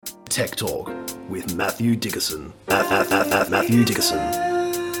Tech Talk with Matthew Dickerson. Matthew Dickerson.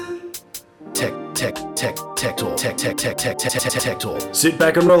 Tech Talk. Tech Talk. Sit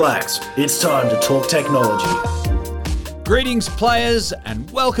back and relax. It's time to talk technology. Greetings, players,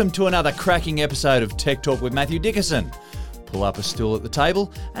 and welcome to another cracking episode of Tech Talk with Matthew Dickerson. Pull up a stool at the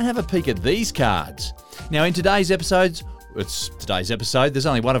table and have a peek at these cards. Now, in today's episode, there's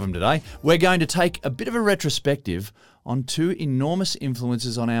only one of them today, we're going to take a bit of a retrospective on two enormous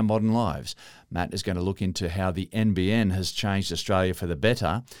influences on our modern lives. Matt is going to look into how the NBN has changed Australia for the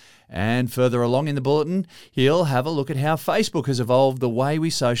better. And further along in the bulletin, he'll have a look at how Facebook has evolved the way we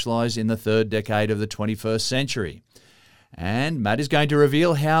socialise in the third decade of the 21st century. And Matt is going to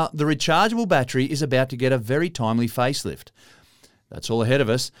reveal how the rechargeable battery is about to get a very timely facelift. That's all ahead of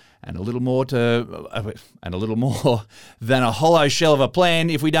us, and a little more than a hollow shell of a plan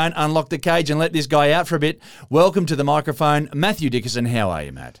if we don't unlock the cage and let this guy out for a bit. Welcome to the microphone, Matthew Dickerson. How are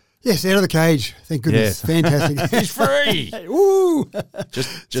you, Matt? Yes, out of the cage. Thank goodness. Yes. Fantastic. He's free. Woo!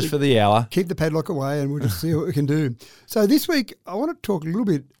 Just for the hour. Keep the padlock away and we'll just see what we can do. So this week, I want to talk a little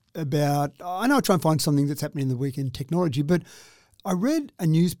bit about, I know I'll try and find something that's happening in the week in technology, but I read a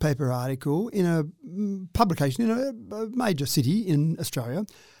newspaper article in a publication in a major city in Australia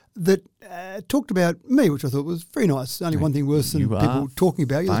that talked about me, which I thought was very nice. Only one thing worse than people talking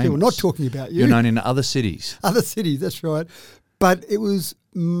about you. There's people not talking about you. You're known in other cities. Other cities, that's right. But it was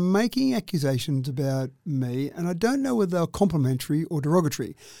making accusations about me, and I don't know whether they were complimentary or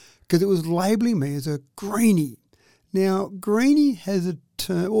derogatory, because it was labelling me as a greenie. Now, greenie has a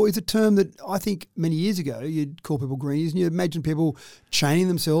term, or is a term that I think many years ago you'd call people greenies, and you imagine people chaining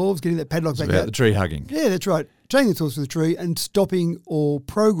themselves, getting that padlock back out. About the tree hugging. Yeah, that's right. Chaining themselves to the tree and stopping all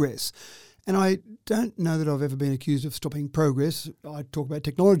progress. And I don't know that I've ever been accused of stopping progress. I talk about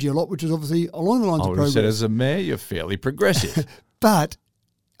technology a lot, which is obviously along the lines of progress. Said as a mayor, you're fairly progressive. But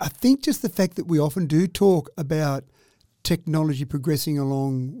I think just the fact that we often do talk about technology progressing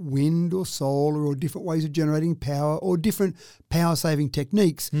along wind or solar or different ways of generating power or different power-saving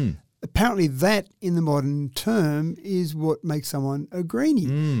techniques, apparently that in the modern term is what makes someone a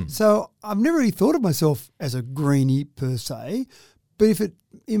greenie. So I've never really thought of myself as a greenie per se, but if it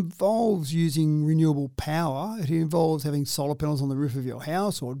involves using renewable power, it involves having solar panels on the roof of your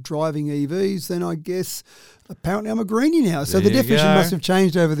house or driving EVs, then I guess apparently I'm a greenie now. So the definition must have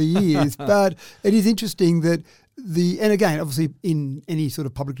changed over the years. But it is interesting that and again, obviously in any sort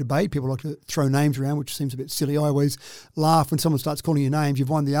of public debate, people like to throw names around, which seems a bit silly. I always laugh when someone starts calling you names. You've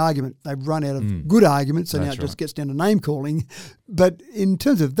won the argument. They've run out of good arguments, so now it just gets down to name calling. But in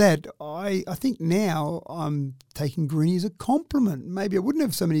terms of that, I think now I'm taking greenie as a compliment. Maybe I wouldn't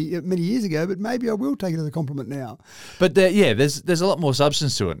have so many years ago, but maybe I will take it as a compliment now. But there's a lot more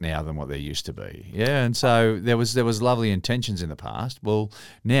substance to it now than what there used to be. Yeah, and so there was lovely intentions in the past. Well,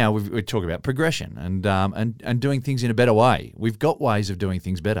 now we talk about progression and doing things in a better way. We've got ways of doing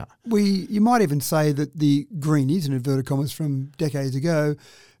things better. You might even say that the greenies, in inverted commas from decades ago,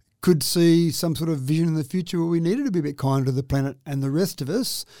 could see some sort of vision in the future where we needed to be a bit kinder to the planet, and the rest of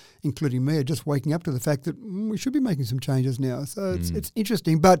us, including me, are just waking up to the fact that we should be making some changes now. So it's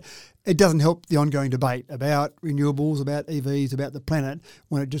interesting, but it doesn't help the ongoing debate about renewables, about EVs, about the planet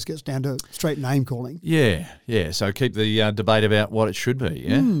when it just gets down to straight name calling. Yeah. So keep the debate about what it should be.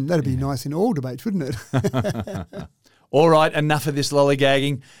 Yeah, that'd be nice in all debates, wouldn't it? All right, enough of this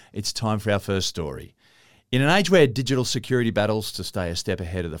lollygagging. It's time for our first story. In an age where digital security battles to stay a step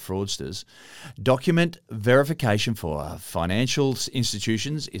ahead of the fraudsters, document verification for financial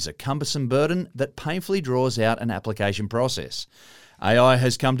institutions is a cumbersome burden that painfully draws out an application process. AI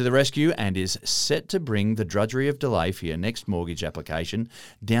has come to the rescue and is set to bring the drudgery of delay for your next mortgage application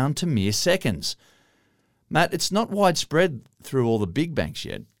down to mere seconds. Matt, it's not widespread through all the big banks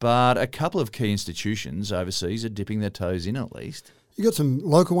yet, but a couple of key institutions overseas are dipping their toes in at least. You've got some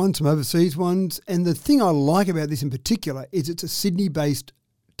local ones, some overseas ones, and the thing I like about this in particular is it's a Sydney-based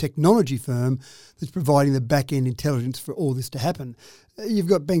technology firm that's providing the back-end intelligence for all this to happen. You've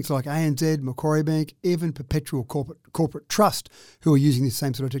got banks like ANZ, Macquarie Bank, even Perpetual Corporate Trust who are using this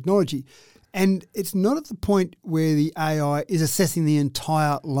same sort of technology. And it's not at the point where the AI is assessing the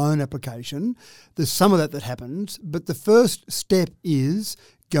entire loan application. There's some of that happens, but the first step is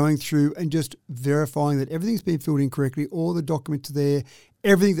going through and just verifying that everything's been filled in correctly, all the documents are there,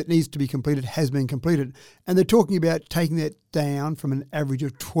 everything that needs to be completed has been completed. And they're talking about taking that down from an average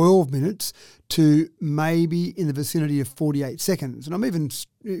of 12 minutes to maybe in the vicinity of 48 seconds. And I'm even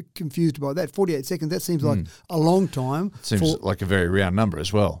confused by that. 48 seconds, that seems like a long time. Seems like a very round number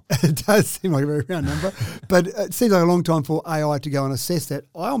as well. It does seem like a very round number, but it seems like a long time for AI to go and assess that.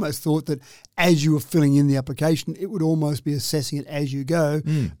 I almost thought that as you were filling in the application, it would almost be assessing it as you go.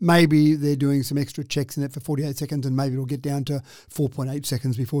 Maybe they're doing some extra checks in it for 48 seconds and maybe it'll get down to 4.8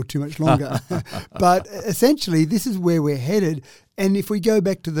 seconds before too much longer. But essentially, this is where we're headed. And if we go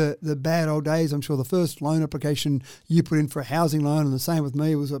back to the bad old days, I'm sure the first loan application you put in for a housing loan, and the same with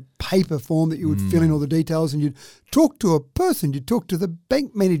me, it was a paper form that you would fill in all the details and you'd talk to a person. You'd talk to the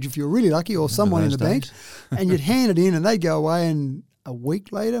bank manager if you were really lucky or someone in the bank, and you'd hand it in and they'd go away, and a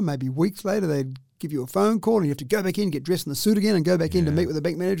week later, maybe weeks later, they'd give you a phone call and you have to go back in, get dressed in the suit again and go back in to meet with the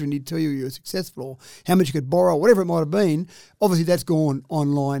bank manager, and he'd tell you you were successful or how much you could borrow, whatever it might have been. Obviously, that's gone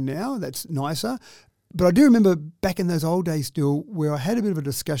online now. That's nicer. But I do remember back in those old days still where I had a bit of a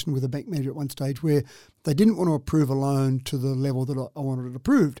discussion with a bank manager at one stage where they didn't want to approve a loan to the level that I wanted it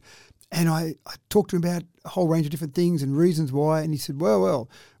approved. And I talked to him about a whole range of different things and reasons why. And he said, well,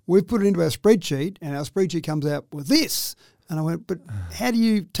 we've put it into our spreadsheet and our spreadsheet comes out with this. And I went, but how do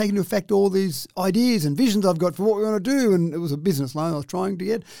you take into effect all these ideas and visions I've got for what we want to do? And it was a business loan I was trying to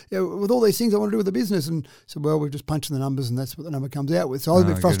get, with all these things I want to do with the business. And so, well, we've just punched in the numbers and that's what the number comes out with. So I was a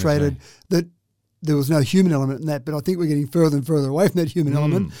bit frustrated that there was no human element in that, but I think we're getting further and further away from that human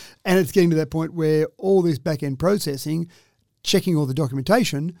element. And it's getting to that point where all this back-end processing, checking all the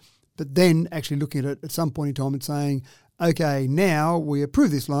documentation, but then actually looking at it at some point in time and saying, okay, now we approve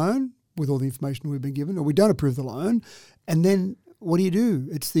this loan with all the information we've been given, or we don't approve the loan. And then what do?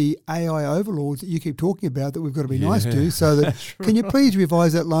 It's the AI overlords that you keep talking about that we've got to be nice to. So that can you please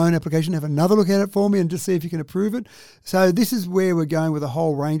revise that loan application, have another look at it for me and just see if you can approve it? So this is where we're going with a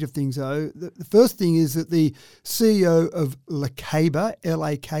whole range of things though. The first thing is that the CEO of Lakeba,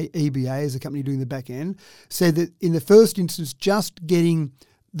 Lakeba is the company doing the back end, said that in the first instance, just getting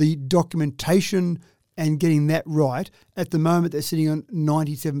the documentation and getting that right, at the moment they're sitting on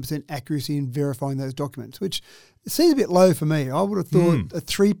 97% accuracy in verifying those documents, which seems a bit low for me. I would have thought a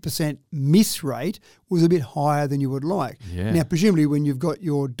 3% miss rate was a bit higher than you would like. Yeah. Now, presumably when you've got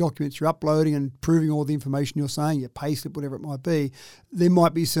your documents you're uploading and proving all the information you're saying, your payslip, whatever it might be, there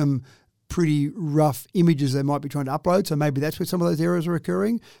might be some pretty rough images they might be trying to upload, so maybe that's where some of those errors are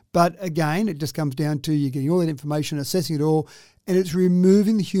occurring. But again, it just comes down to you getting all that information, assessing it all, and it's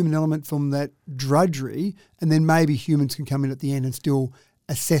removing the human element from that drudgery, and then maybe humans can come in at the end and still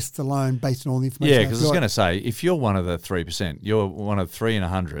assess the loan based on all the information. Yeah, because I was going to say, if you're one of the 3%, you're one of 3 in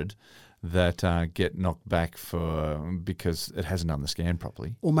 100 that get knocked back because it hasn't done the scan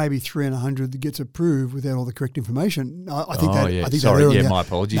properly. Or maybe 3 in 100 that gets approved without all the correct information. I think I think my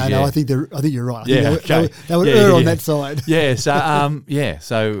apologies. No, I think you're right. They would err on that side. Yeah,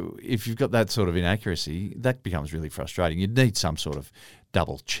 so if you've got that sort of inaccuracy, that becomes really frustrating. You'd need some sort of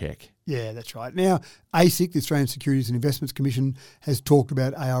double check. Yeah, that's right. Now, ASIC, the Australian Securities and Investments Commission, has talked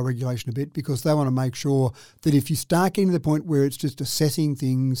about AI regulation a bit because they want to make sure that if you start getting to the point where it's just assessing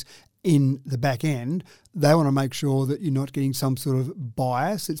things in the back end, they want to make sure that you're not getting some sort of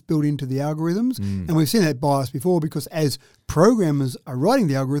bias that's built into the algorithms. And we've seen that bias before because as programmers are writing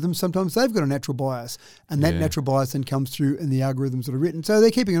the algorithms, sometimes they've got a natural bias, and that natural bias then comes through in the algorithms that are written. So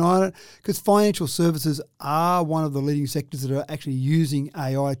they're keeping an eye on it because financial services are one of the leading sectors that are actually using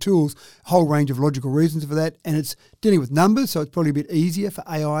AI tools, a whole range of logical reasons for that, and it's dealing with numbers, so it's probably a bit easier for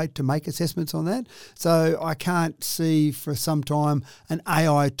AI to make assessments on that. So I can't see for some time an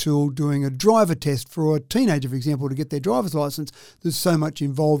AI tool doing a driver test for a teenager, for example, to get their driver's license. There's so much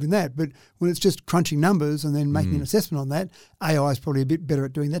involved in that. But when it's just crunching numbers and then making an assessment on that, AI is probably a bit better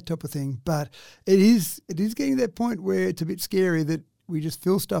at doing that type of thing. But it is getting to that point where it's a bit scary that we just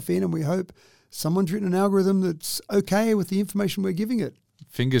fill stuff in and we hope someone's written an algorithm that's okay with the information we're giving it.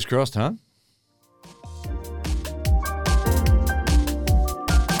 Fingers crossed, huh?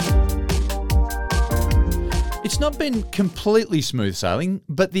 It's not been completely smooth sailing,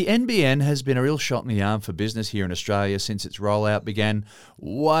 but the NBN has been a real shot in the arm for business here in Australia since its rollout began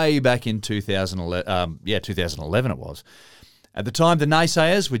way back in 2011. 2011 it was. At the time, the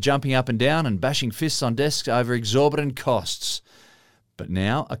naysayers were jumping up and down and bashing fists on desks over exorbitant costs. But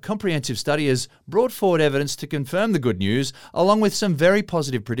now, a comprehensive study has brought forward evidence to confirm the good news, along with some very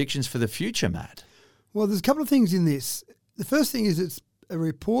positive predictions for the future, Matt. Well, there's a couple of things in this. The first thing is it's a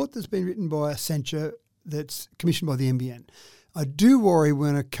report that's been written by Accenture that's commissioned by the NBN. I do worry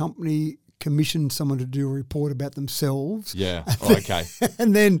when a company commissions someone to do a report about themselves. Yeah, okay.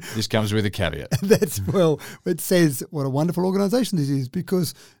 And then this comes with a caveat. It says what a wonderful organisation this is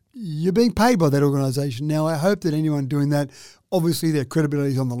because you're being paid by that organisation. Now, I hope that anyone doing that, obviously their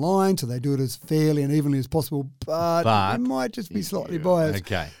credibility is on the line, so they do it as fairly and evenly as possible, but it might just be slightly biased.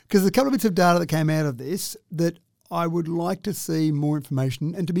 Okay. Because a couple of bits of data that came out of this that I would like to see more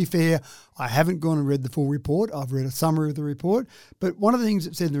information. And to be fair, I haven't gone and read the full report. I've read a summary of the report. But one of the things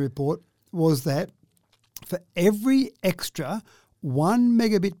it said in the report was that for every extra 1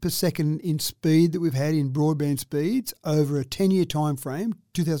 megabit per second in speed that we've had in broadband speeds over a 10-year time frame,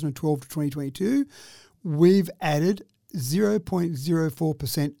 2012 to 2022, we've added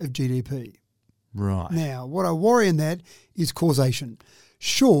 0.04% of GDP. Right. Now, what I worry in that is causation.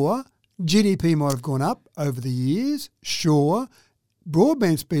 Sure, GDP might have gone up over the years. Sure,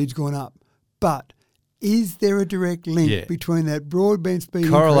 broadband speed's gone up. But is there a direct link between that broadband speed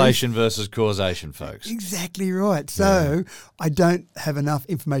correlation versus causation, folks? Exactly right. So I don't have enough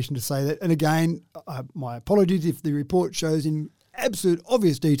information to say that. And again, my apologies if the report shows in absolute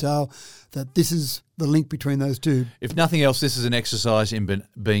obvious detail that this is the link between those two. If nothing else, this is an exercise in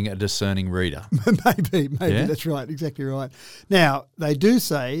being a discerning reader. Maybe, that's right, exactly right. Now, they do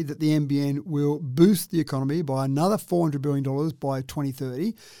say that the NBN will boost the economy by another $400 billion by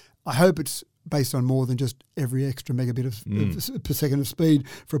 2030. I hope it's based on more than just every extra megabit of per second of speed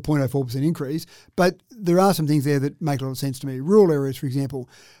for a 0.04% increase. But there are some things there that make a lot of sense to me. Rural areas, for example,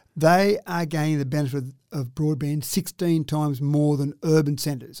 they are gaining the benefit of broadband 16 times more than urban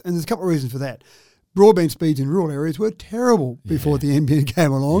centres. And there's a couple of reasons for that. Broadband speeds in rural areas were terrible before the NBN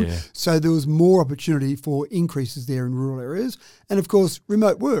came along. Yeah. So there was more opportunity for increases there in rural areas. And, of course,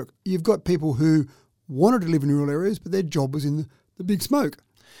 remote work. You've got people who wanted to live in rural areas, but their job was in the big smoke.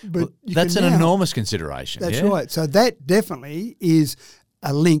 But that's an enormous consideration. That's right. So that definitely is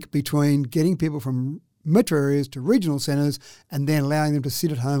a link between getting people from metro areas to regional centres and then allowing them to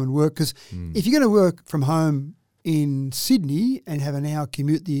sit at home and work. Because if you're going to work from home in Sydney and have an hour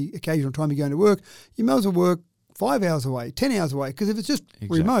commute the occasional time you're going to work, you may as well work 5 hours away, 10 hours away. Because if it's just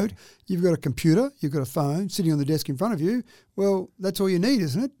remote, you've got a computer, you've got a phone sitting on the desk in front of you. Well, that's all you need,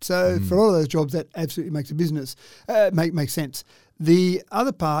 isn't it? So for a lot of those jobs, that absolutely makes a business makes sense. The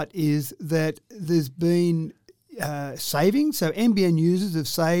other part is that there's been savings. So NBN users have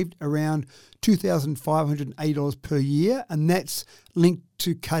saved around $2,580 per year, and that's linked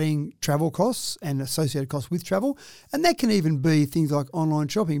to cutting travel costs and associated costs with travel. And that can even be things like online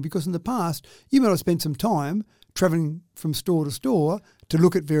shopping, because in the past, you might have spent some time travelling from store to store to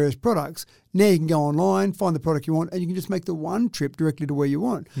look at various products. Now you can go online, find the product you want, and you can just make the one trip directly to where you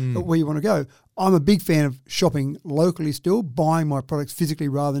want, where you want to go. I'm a big fan of shopping locally still, buying my products physically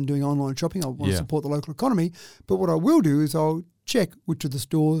rather than doing online shopping. I want to support the local economy. But what I will do is I'll check which of the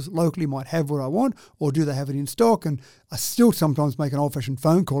stores locally might have what I want, or do they have it in stock. And I still sometimes make an old-fashioned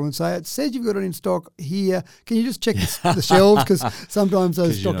phone call and say, it says you've got it in stock here. Can you just check the shelves? Because sometimes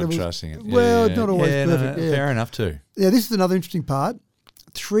those stock levels... trusting it. Well, it's not always perfect. Fair enough too. Yeah, this is another interesting part.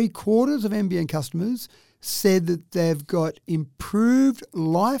 3/4 of NBN customers said that they've got improved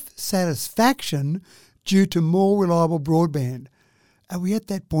life satisfaction due to more reliable broadband. Are we at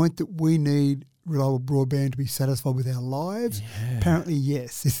that point that we need reliable broadband to be satisfied with our lives? Yeah. Apparently,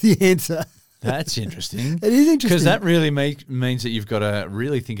 yes, is the answer. That's interesting. It is interesting. Because that really means that you've got to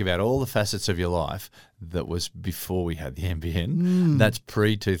really think about all the facets of your life that was before we had the NBN. That's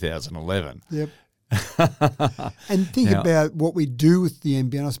pre-2011. Yep. And think about what we do with the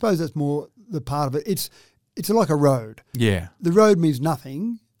NBN. I suppose that's more the part of it. It's like a road. Yeah. The road means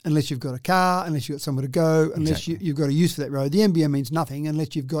nothing unless you've got a car, unless you've got somewhere to go, unless you've got a use for that road. The NBN means nothing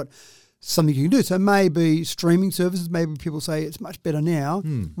unless you've got something you can do. So maybe streaming services, maybe people say it's much better now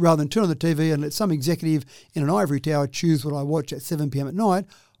rather than turn on the TV and let some executive in an ivory tower choose what I watch at 7 p.m. at night.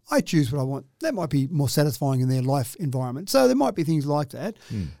 I choose what I want. That might be more satisfying in their life environment. So there might be things like that.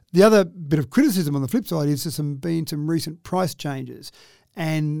 The other bit of criticism on the flip side is there's been some recent price changes,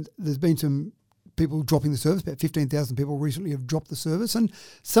 and there's been some people dropping the service. About 15,000 people recently have dropped the service, and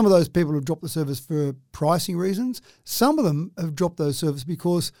some of those people have dropped the service for pricing reasons. Some of them have dropped those services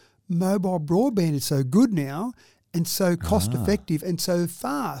because mobile broadband is so good now and so cost effective and so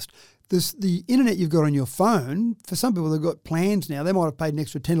fast. The internet you've got on your phone, for some people they've got plans now. They might have paid an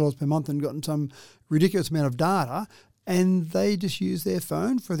extra $10 per month and gotten some ridiculous amount of data, and they just use their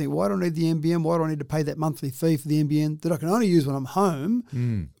phone for a thing. Why do I need the NBN? Why do I need to pay that monthly fee for the NBN that I can only use when I'm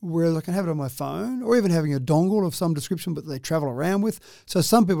home, whereas I can have it on my phone, or even having a dongle of some description but they travel around with. So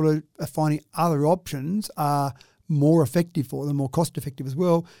some people are finding other options are more effective for them, more cost effective as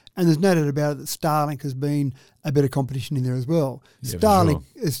well. And there's no doubt about it that Starlink has been a bit of competition in there as well. Yeah, Starlink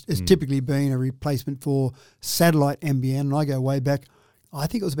has typically been a replacement for satellite NBN, and I go way back, I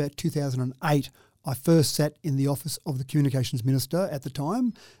think it was about 2008. I first sat in the office of the communications minister at the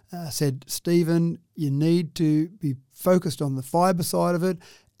time, said, Stephen, you need to be focused on the fibre side of it,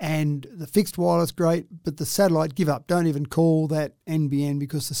 and the fixed wireless, great, but the satellite, give up. Don't even call that NBN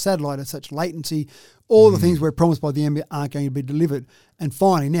because the satellite has such latency. All the things we're promised by the NBN aren't going to be delivered. And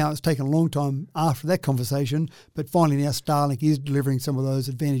finally, now it's taken a long time after that conversation, but finally now Starlink is delivering some of those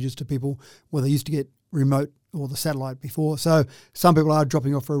advantages to people where they used to get remote or the satellite before. So some people are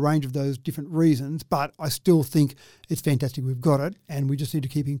dropping off for a range of those different reasons, but I still think it's fantastic we've got it, and we just need to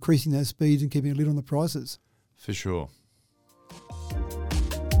keep increasing those speeds and keeping a lid on the prices. For sure.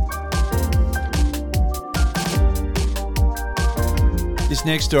 This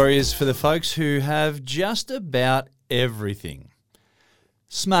next story is for the folks who have just about everything.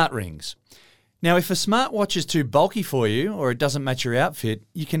 Smart rings. Now, if a smartwatch is too bulky for you or it doesn't match your outfit,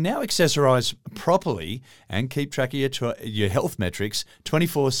 you can now accessorise properly and keep track of your health metrics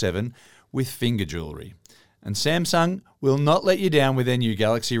 24/7 with finger jewellery. And Samsung will not let you down with their new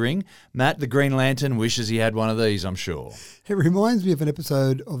Galaxy Ring. Matt, the Green Lantern, wishes he had one of these, I'm sure. It reminds me of an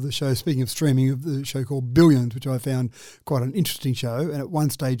episode of the show, speaking of streaming, of the show called Billions, which I found quite an interesting show. And at one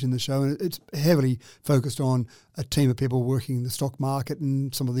stage in the show, and it's heavily focused on a team of people working in the stock market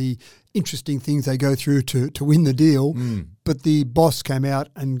and some of the interesting things they go through to win the deal. But the boss came out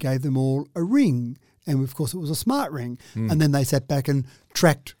and gave them all a ring. And of course, it was a smart ring. And then they sat back and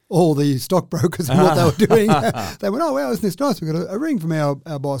tracked all the stockbrokers and what they were doing. They went, oh, wow, isn't this nice? We've got a ring from our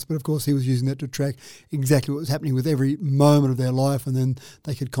boss. But of course, he was using that to track exactly what was happening with every moment of their life. And then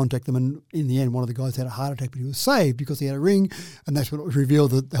they could contact them. And in the end, one of the guys had a heart attack, but he was saved because he had a ring. And that's when it was revealed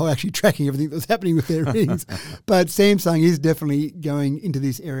that they were actually tracking everything that was happening with their rings. But Samsung is definitely going into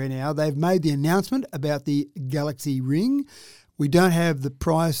this area now. They've made the announcement about the Galaxy Ring. We don't have the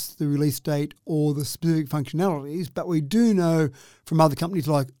price, the release date, or the specific functionalities, but we do know from other companies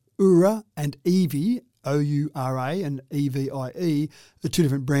like Oura and Evie, O-U-R-A and E-V-I-E, the two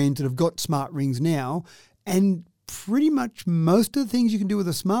different brands that have got smart rings now. And pretty much most of the things you can do with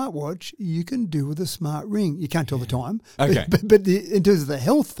a smartwatch, you can do with a smart ring. You can't tell the time, okay. but in terms of the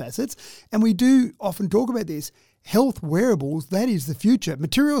health facets, and we do often talk about this, health wearables, that is the future.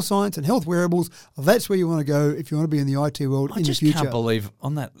 Material science and health wearables, that's where you want to go if you want to be in the IT world in the future. I just can't believe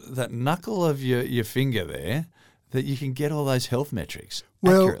on that knuckle of your finger there that you can get all those health metrics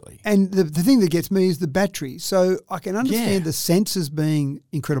accurately. And the thing that gets me is the battery. So I can understand the sensors being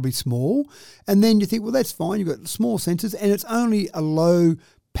incredibly small, and then you think, well, that's fine. You've got small sensors, and it's only a low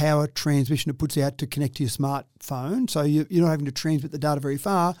power transmission it puts out to connect to your smartphone. So you're not having to transmit the data very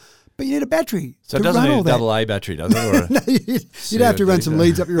far. But you need a battery. So it doesn't need a AA battery, does it? Or no, you'd have to run some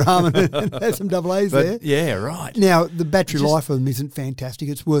leads up your arm and have some AA's there. Yeah, right. Now, the battery life of them isn't fantastic.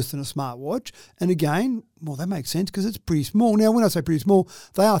 It's worse than a smartwatch. And again, well, that makes sense because it's pretty small. Now, when I say pretty small,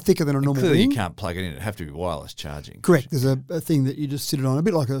 they are thicker than a normal clearly ring. You can't plug it in. It'd have to be wireless charging. Correct. There's a thing that you just sit it on, a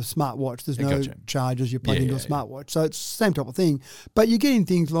bit like a smartwatch. There's no chargers. You plug into a smartwatch. So it's the same type of thing. But you're getting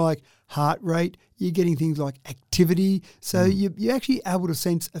things like heart rate. You're getting things like activity. So you're actually able to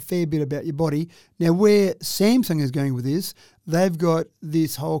sense a fair bit about your body. Now, where Samsung is going with this, they've got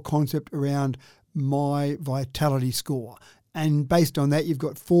this whole concept around my vitality score. And based on that, you've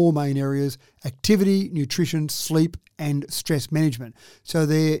got four main areas: activity, nutrition, sleep, and stress management. So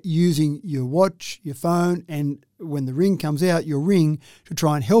they're using your watch, your phone, and when the ring comes out, your ring, to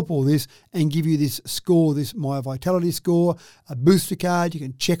try and help all this and give you this score, this My Vitality score, a booster card. You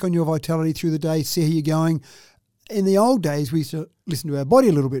can check on your vitality through the day, see how you're going. In the old days, we used to listen to our body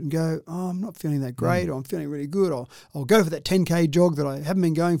a little bit and go, oh, I'm not feeling that great, or I'm feeling really good, or I'll go for that 10K jog that I haven't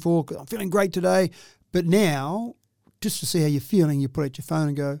been going for because I'm feeling great today. But now, just to see how you're feeling, you put out your phone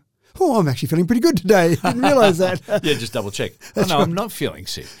and go, oh, I'm actually feeling pretty good today. Didn't realise that. Yeah, just double check. I'm not feeling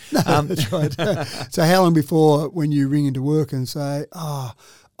sick. No, that's right. So how long before when you ring into work and say, I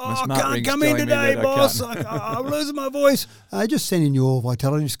can't come in today, boss. I'm losing my voice. Just send in your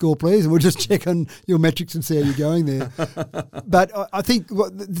vitality score, please, and we'll just check on your metrics and see how you're going there. But I think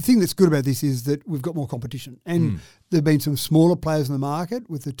the thing that's good about this is that we've got more competition. And there have been some smaller players in the market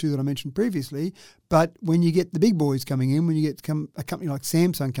with the two that I mentioned previously. But when you get the big boys coming in, when you get a company like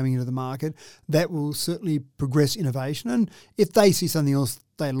Samsung coming into the market, that will certainly progress innovation. And if they see something else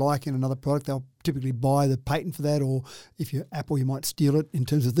they like in another product, they'll typically buy the patent for that, or if you're Apple, you might steal it in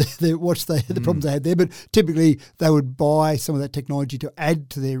terms of their watch, the problems they had there. But typically, they would buy some of that technology to add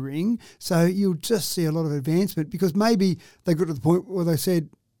to their ring. So you'll just see a lot of advancement because maybe they got to the point where they said,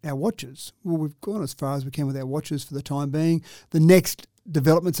 our watches, well, we've gone as far as we can with our watches for the time being. The next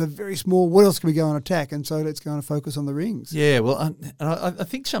developments are very small. What else can we go and attack? And so let's go and focus on the rings. Yeah, well, I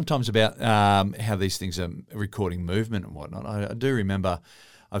think sometimes about how these things are recording movement and whatnot. I do remember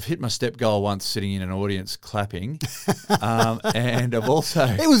I've hit my step goal once sitting in an audience clapping, and I've also...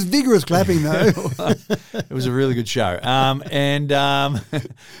 It was vigorous clapping, though. It was a really good show.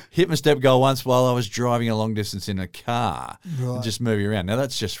 Hit my step goal once while I was driving a long distance in a car, and just moving around. Now,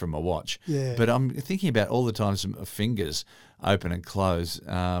 that's just from a watch. Yeah. But I'm thinking about all the times my fingers open and close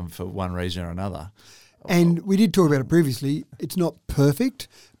for one reason or another. And we did talk about it previously. It's not perfect,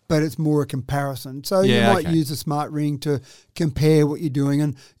 but it's more a comparison. So you might use a smart ring to compare what you're doing,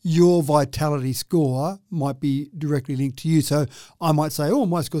 and your vitality score might be directly linked to you. So I might say, oh,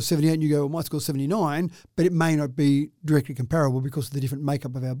 my score's 78, and you go, well, my score's 79, but it may not be directly comparable because of the different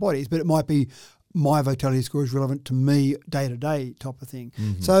makeup of our bodies, but it might be my vitality score is relevant to me day-to-day type of thing.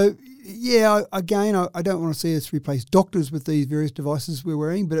 Mm-hmm. So, yeah, again, I don't want to see us replace doctors with these various devices we're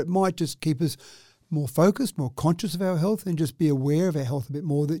wearing, but it might just keep us more focused, more conscious of our health, and just be aware of our health a bit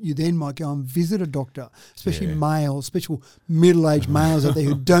more, that you then might go and visit a doctor, especially males, special middle-aged males out there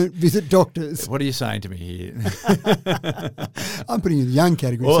who don't visit doctors. What are you saying to me here? I'm putting you in the young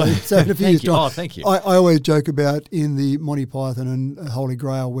category. So in a few years' time, thank you. I always joke about in the Monty Python and Holy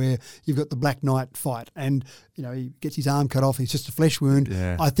Grail where you've got the Black Knight fight and, you know, he gets his arm cut off, it's just a flesh wound.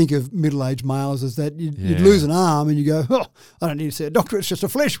 Yeah. I think of middle-aged males as that you'd lose an arm and you go, oh, I don't need to see a doctor, it's just a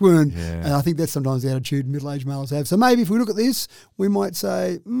flesh wound. Yeah. And I think that's sometimes the attitude middle-aged males have. So maybe if we look at this, we might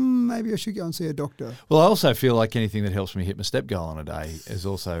say, maybe I should go and see a doctor. Well, I also feel like anything that helps me hit my step goal on a day is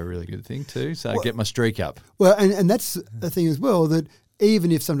also a really good thing too. So get my streak up. Well, and that's the thing as well, that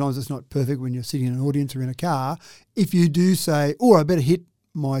even if sometimes it's not perfect when you're sitting in an audience or in a car, if you do say, oh, I better hit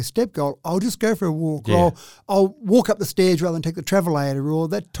my step goal, I'll just go for a walk. Yeah. Or I'll walk up the stairs rather than take the travelator, or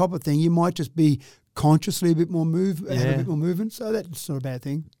that type of thing. You might just be consciously a bit more have a bit more movement. So that's not a bad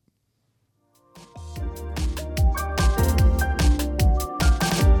thing.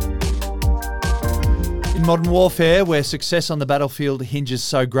 In modern warfare, where success on the battlefield hinges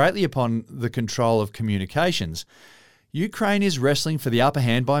so greatly upon the control of communications, Ukraine is wrestling for the upper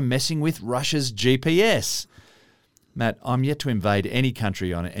hand by messing with Russia's GPS. Matt, I'm yet to invade any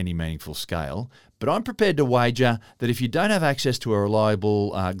country on any meaningful scale, but I'm prepared to wager that if you don't have access to a reliable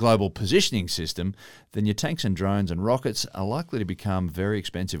global positioning system, then your tanks and drones and rockets are likely to become very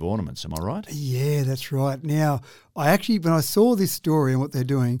expensive ornaments. Am I right? Yeah, that's right. Now, when I saw this story and what they're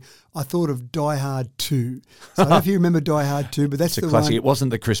doing, I thought of Die Hard 2. So I don't know if you remember Die Hard 2, but that's it's a the classic. one. It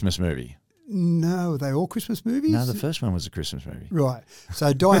wasn't the Christmas movie. No, were they all Christmas movies? No, the first one was a Christmas movie. Right.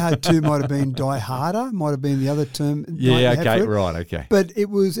 So Die Hard 2 might have been Die Harder, might have been the other term. Yeah, okay, right, okay. But it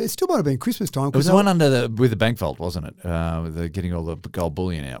still might have been Christmas time. It was the one with the bank vault, wasn't it? With getting all the gold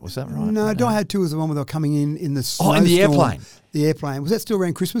bullion out. Was that right? No, Die Hard 2 was the one where they were coming in the snowstorm. Oh, in the airplane. The airplane. Was that still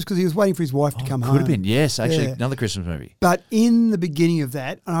around Christmas? Because he was waiting for his wife to come home. Could have been, yes. Actually, another Christmas movie. But in the beginning of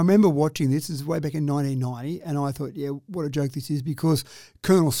that, and I remember watching this is way back in 1990, and I thought, yeah, what a joke this is, because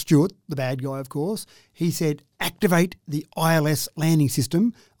Colonel Stewart, the bad guy, of course, he said, activate the ILS landing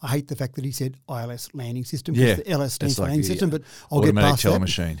system. I hate the fact that he said ILS landing system, because the LS stands for landing system, but I'll get past automatic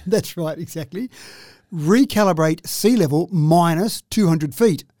telemachine. That's right, exactly. Recalibrate sea level minus 200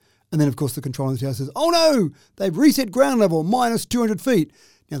 feet. And then, of course, the control in the house says, oh, no, they've reset ground level minus 200 feet.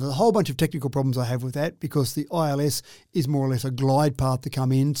 Now, there's a whole bunch of technical problems I have with that, because the ILS is more or less a glide path to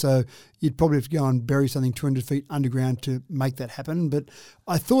come in. So you'd probably have to go and bury something 200 feet underground to make that happen. But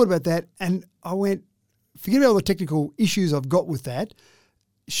I thought about that and I went, forget about all the technical issues I've got with that.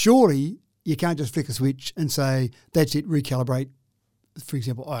 Surely you can't just flick a switch and say, that's it, recalibrate, for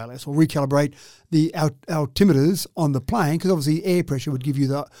example, ILS, or recalibrate the altimeters on the plane, because obviously air pressure would give you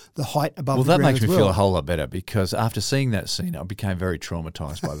the height above the ground. Well, that makes me feel a whole lot better, because after seeing that scene, I became very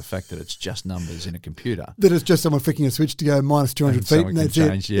traumatised by the fact that it's just numbers in a computer. That it's just someone flicking a switch to go minus 200 feet and that's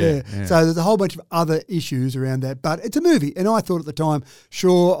it. Yeah. So there's a whole bunch of other issues around that, but it's a movie. And I thought at the time,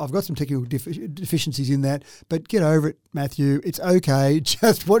 sure, I've got some technical deficiencies in that, but get over it, Matthew. It's okay.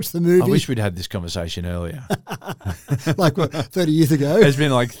 Just watch the movie. I wish we'd had this conversation earlier. Like, what, 30 years ago? It's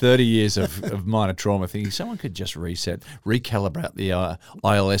been like 30 years of minor trauma thinking someone could just recalibrate the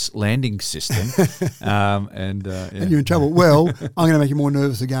ILS landing system. And you're in trouble. Well, I'm going to make you more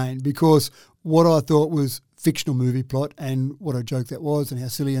nervous again, because what I thought was fictional movie plot and what a joke that was and how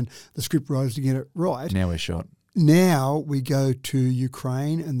silly, and the script writers to get it right. Now we're shot. Now we go to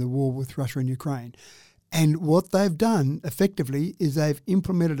Ukraine and the war with Russia and Ukraine. And what they've done effectively is they've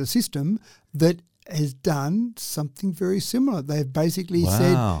implemented a system that has done something very similar. They've basically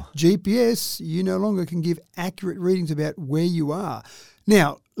said, GPS, you no longer can give accurate readings about where you are.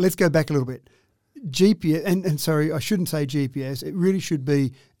 Now, let's go back a little bit. GPS, and sorry, I shouldn't say GPS. It really should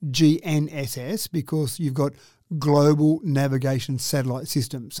be GNSS, because you've got global navigation satellite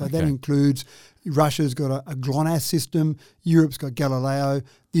system. So that includes Russia's got a GLONASS system, Europe's got Galileo.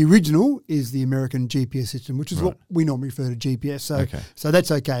 The original is the American GPS system, which is what we normally refer to GPS. So that's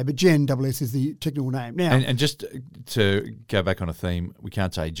okay, but GNSS is the technical name. Now, and just to go back on a theme, we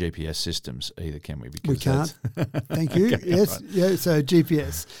can't say GPS systems either, can we? Because we can't. Thank you. Okay, yes, right. yeah. So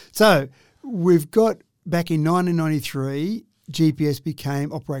GPS. So we've got back in 1993, GPS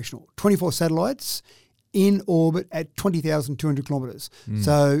became operational. 24 satellites in orbit at 20,200 kilometres.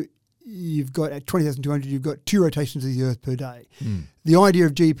 So you've got at 20,200, you've got 2 rotations of the Earth per day. The idea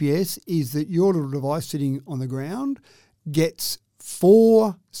of GPS is that your little device sitting on the ground gets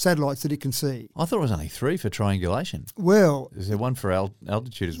 4 satellites that it can see. I thought it was only 3 for triangulation. Well, Is there one for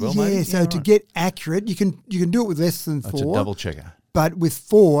altitude as well, yeah, maybe? so to get accurate, you can do it with less than 4. That's a double checker. But with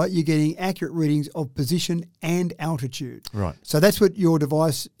 4, you're getting accurate readings of position and altitude. Right. So that's what your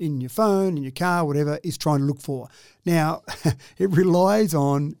device in your phone, in your car, whatever, is trying to look for. Now, it relies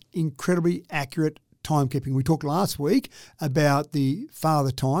on incredibly accurate timekeeping. We talked last week about the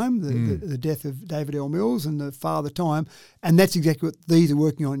Father Time, the death of David L. Mills and the Father Time, and that's exactly what these are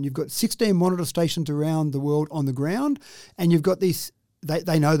working on. You've got 16 monitor stations around the world on the ground, and you've got these,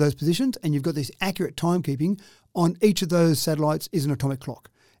 they know those positions, and you've got this accurate timekeeping. On each of those satellites is an atomic clock.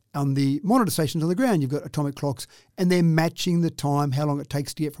 On the monitor stations on the ground, you've got atomic clocks, and they're matching the time, how long it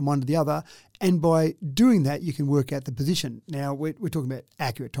takes to get from one to the other. And by doing that, you can work out the position. Now, we're talking about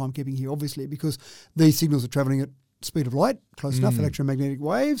accurate timekeeping here, obviously, because these signals are travelling at speed of light, close enough, electromagnetic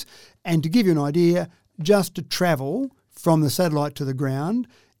waves. And to give you an idea, just to travel from the satellite to the ground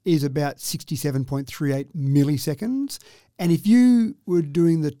is about 67.38 milliseconds. And if you were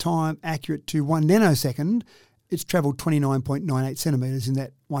doing the time accurate to 1 nanosecond, it's travelled 29.98 centimetres in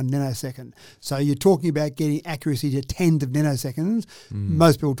that 1 nanosecond. So you're talking about getting accuracy to tens of nanoseconds.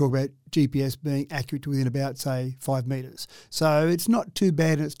 Most people talk about GPS being accurate to within about, say, 5 metres. So it's not too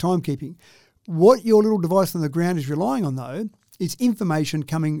bad in its timekeeping. What your little device on the ground is relying on, though, is information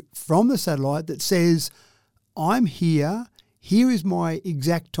coming from the satellite that says, I'm here, here is my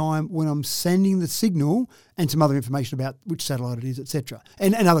exact time when I'm sending the signal, and some other information about which satellite it is, etc.,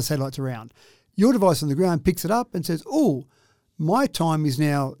 and other satellites around. Your device on the ground picks it up and says, oh, my time is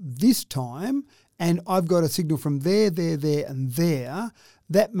now this time, and I've got a signal from there, and there.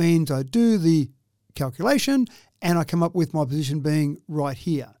 That means I do the calculation, and I come up with my position being right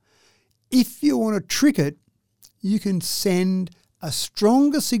here. If you want to trick it, you can send a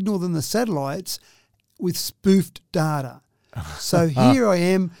stronger signal than the satellites with spoofed data. So here I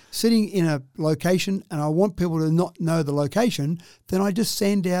am sitting in a location and I want people to not know the location, then I just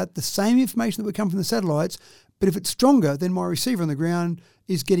send out the same information that would come from the satellites, but if it's stronger, then my receiver on the ground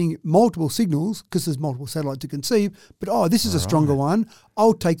is getting multiple signals because there's multiple satellites it can see, but this is a stronger one.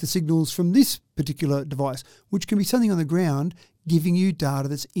 I'll take the signals from this particular device, which can be something on the ground giving you data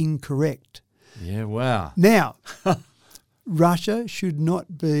that's incorrect. Yeah, wow. Now, Russia should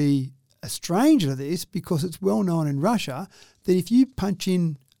not be a stranger to this because it's well known in Russia that if you punch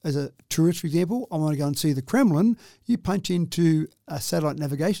in, as a tourist, for example, I want to go and see the Kremlin, you punch into a satellite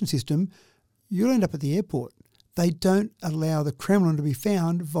navigation system, you'll end up at the airport. They don't allow the Kremlin to be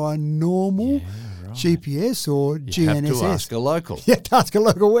found via normal GPS or GNSS. You have to ask a local. You have to ask a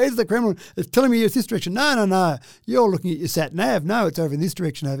local, where's the Kremlin? It's telling me it's this direction. No. You're looking at your sat-nav. No, it's over in this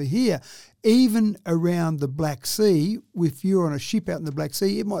direction over here. Even around the Black Sea, if you're on a ship out in the Black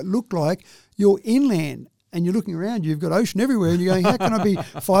Sea, it might look like you're inland and you're looking around, you've got ocean everywhere and you're going, how can I be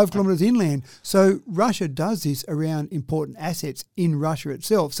 5 kilometres inland? So Russia does this around important assets in Russia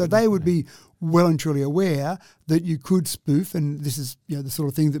itself. So they would be well and truly aware that you could spoof, and this is the sort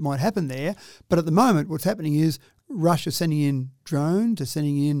of thing that might happen there. But at the moment, what's happening is Russia sending in drones, they're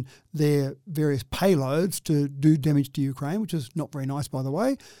sending in their various payloads to do damage to Ukraine, which is not very nice, by the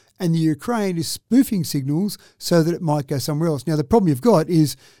way. And the Ukraine is spoofing signals so that it might go somewhere else. Now, the problem you've got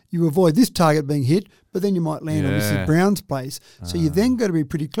is you avoid this target being hit, but then you might land on Mrs. Brown's place. So you've then got to be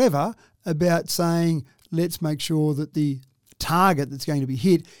pretty clever about saying, let's make sure that the target that's going to be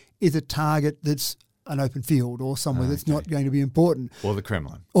hit is a target that's an open field or somewhere that's not going to be important. Or the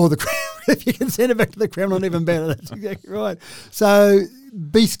Kremlin. If you can send it back to the Kremlin, even better. That's exactly right. So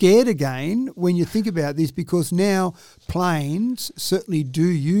be scared again when you think about this, because now planes certainly do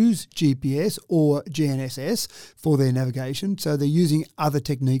use GPS or GNSS for their navigation. So they're using other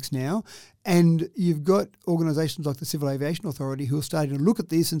techniques now. And you've got organisations like the Civil Aviation Authority who are starting to look at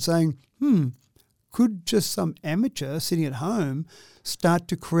this and saying, could just some amateur sitting at home start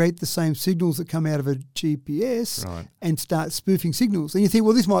to create the same signals that come out of a GPS and start spoofing signals? And you think,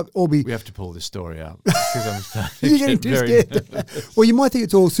 well, this might all be... We have to pull this story up. Because I'm starting You're getting too scared. Well, you might think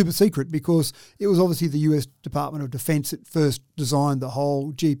it's all super secret because it was obviously the US Department of Defense that first designed the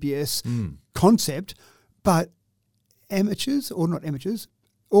whole GPS concept. But amateurs, or not amateurs,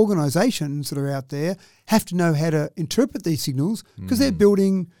 organisations that are out there have to know how to interpret these signals because they're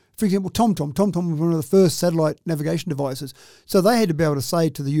building, for example, TomTom. TomTom was one of the first satellite navigation devices. So they had to be able to say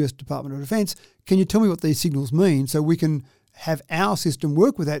to the US Department of Defense, can you tell me what these signals mean so we can have our system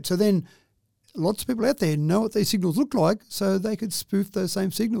work with that? So then lots of people out there know what these signals look like so they could spoof those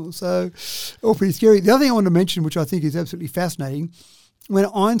same signals. So all pretty scary. The other thing I want to mention, which I think is absolutely fascinating, when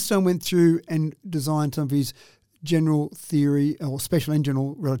Einstein went through and designed some of his general theory or special and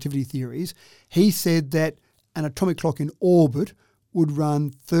general relativity theories, he said that an atomic clock in orbit would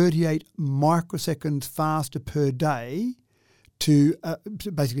run 38 microseconds faster per day to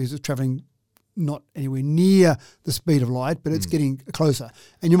basically it's travelling not anywhere near the speed of light, but it's getting closer.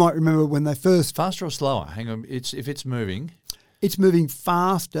 And you might remember when they first... Faster or slower? Hang on, if it's moving... It's moving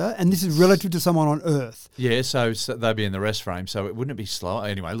faster, and this is relative to someone on Earth. Yeah, so they'd be in the rest frame, so wouldn't it be slower?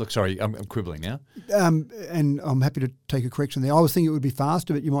 Anyway, look, sorry, I'm quibbling now. And I'm happy to take a correction there. I was thinking it would be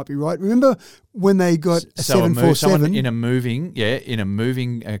faster, but you might be right. Remember when they got a 747? Someone in a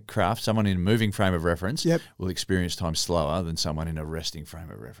moving craft, someone in a moving frame of reference will experience time slower than someone in a resting frame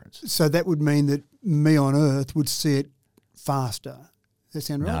of reference. So that would mean that me on Earth would see it faster. Does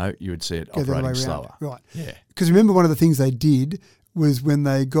that sound right? No, you would see it operating slower. Right. Yeah. Because remember one of the things they did was when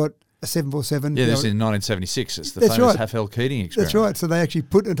they got a 747. Yeah, this is in 1976. It's the famous Haffel-Keating experiment. That's right. So they actually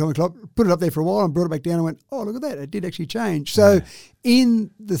put an atomic clock, put it up there for a while and brought it back down and went, oh, look at that. It did actually change. So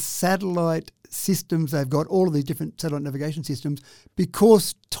in the satellite systems they've got, all of these different satellite navigation systems,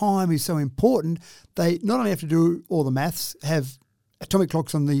 because time is so important, they not only have to do all the maths, have atomic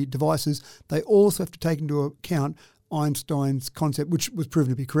clocks on the devices, they also have to take into account Einstein's concept, which was proven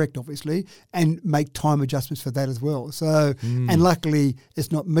to be correct, obviously, and make time adjustments for that as well. So, and luckily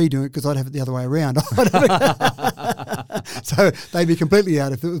it's not me doing it because I'd have it the other way around. So they'd be completely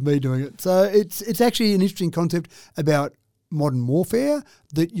out if it was me doing it. So it's actually an interesting concept about modern warfare,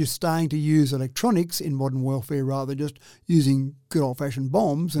 that you're starting to use electronics in modern warfare rather than just using good old-fashioned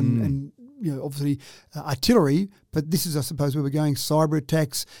bombs and obviously artillery, but this is, I suppose, where we're going, cyber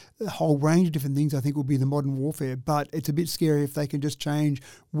attacks, a whole range of different things I think will be the modern warfare, but it's a bit scary if they can just change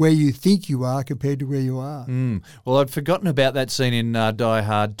where you think you are compared to where you are. Well, I'd forgotten about that scene in Die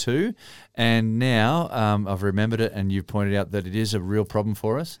Hard 2, and now I've remembered it, and you've pointed out that it is a real problem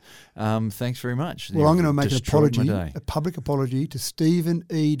for us. Thanks very much. Well, I'm going to make an apology, a public apology to Stephen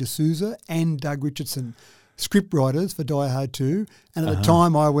E. D'Souza and Doug Richardson, script writers for Die Hard 2, and at the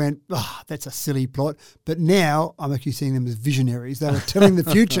time I went, that's a silly plot, but now I'm actually seeing them as visionaries. They were telling the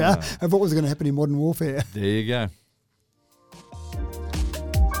future of what was going to happen in modern warfare. There you go.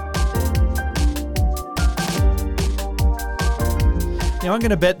 Now I'm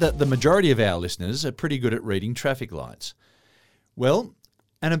going to bet that the majority of our listeners are pretty good at reading traffic lights. Well,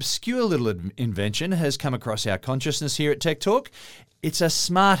 an obscure little invention has come across our consciousness here at Tech Talk. It's a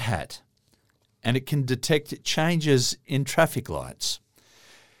smart hat, and it can detect changes in traffic lights.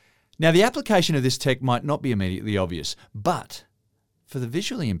 Now, the application of this tech might not be immediately obvious, but for the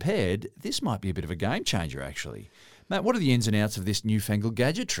visually impaired, this might be a bit of a game changer, actually. Matt, what are the ins and outs of this newfangled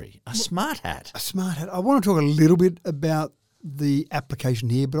gadgetry? A smart hat. A smart hat. I want to talk a little bit about the application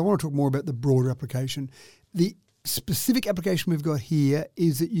here, but I want to talk more about the broader application. The specific application we've got here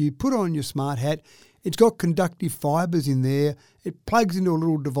is that you put on your smart hat. It's got conductive fibres in there. It plugs into a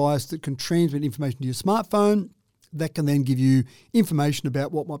little device that can transmit information to your smartphone. That can then give you information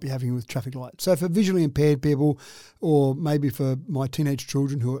about what might be happening with traffic lights. So for visually impaired people, or maybe for my teenage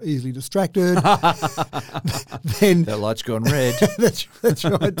children who are easily distracted, then that light's gone red. that's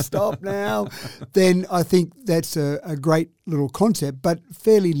right. Stop now. Then I think that's a great little concept, but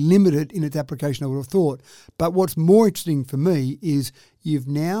fairly limited in its application, I would have thought. But what's more interesting for me is you've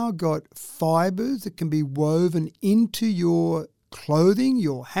now got fibres that can be woven into your clothing,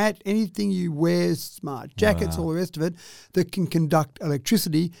 your hat, anything you wear, smart jackets, all the rest of it, that can conduct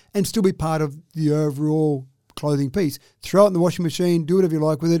electricity and still be part of the overall clothing piece. Throw it in the washing machine, do whatever you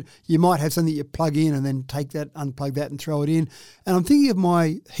like with it. You might have something you plug in and then take that, unplug that and throw it in. And I'm thinking of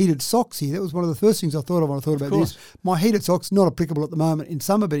my heated socks here. That was one of the first things I thought of when I thought about this. My heated socks, not applicable at the moment in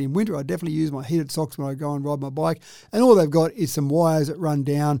summer, but in winter I definitely use my heated socks when I go and ride my bike. And all they've got is some wires that run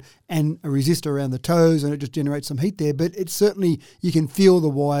down and a resistor around the toes, and it just generates some heat there. But it's certainly, you can feel the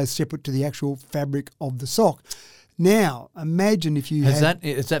wires separate to the actual fabric of the sock. Now, imagine if you has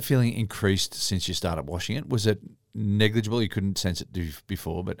that feeling increased since you started washing it? Was it negligible? You couldn't sense it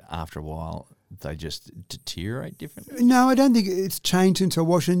before, but after a while, they just deteriorate differently? No, I don't think it's changed since I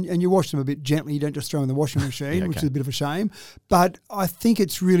wash, and you wash them a bit gently. You don't just throw them in the washing machine, which is a bit of a shame. But I think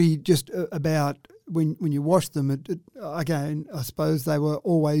it's really just about when you wash them. Again, I suppose I could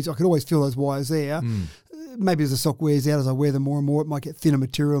always feel those wires there. Maybe as the sock wears out, as I wear them more and more, it might get thinner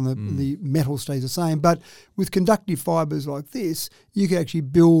material and the metal stays the same. But with conductive fibres like this, you can actually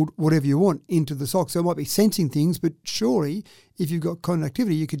build whatever you want into the sock. So it might be sensing things, but surely if you've got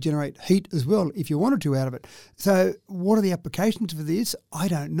conductivity, you could generate heat as well if you wanted to out of it. So what are the applications for this? I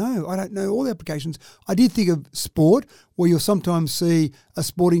don't know. I don't know all the applications. I did think of sport, where you'll sometimes see a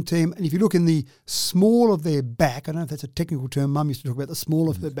sporting team, and if you look in the small of their back, I don't know if that's a technical term, Mum used to talk about the small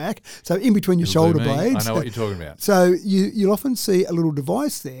of her back, so in between your shoulder blades. I know what you're talking about. So you'll often see a little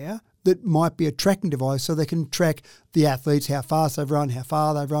device there that might be a tracking device, so they can track the athletes, how fast they've run, how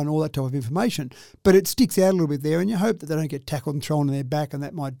far they've run, all that type of information. But it sticks out a little bit there, and you hope that they don't get tackled and thrown on their back, and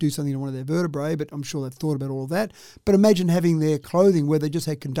that might do something to one of their vertebrae, but I'm sure they've thought about all of that. But imagine having their clothing where they just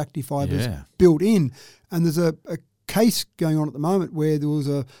had conductive fibres built in. And there's a case going on at the moment where there was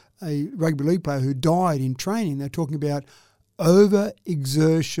a rugby league player who died in training. They're talking about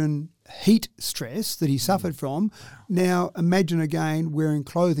over-exertion heat stress that he suffered from. Now, imagine again wearing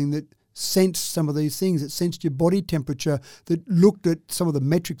clothing that sensed some of these things, that sensed your body temperature, that looked at some of the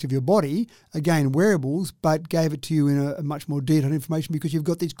metrics of your body, again, wearables, but gave it to you in a much more detailed information because you've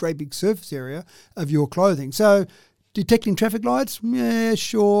got this great big surface area of your clothing. So detecting traffic lights, yeah,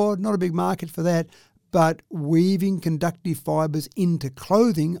 sure, not a big market for that. But weaving conductive fibres into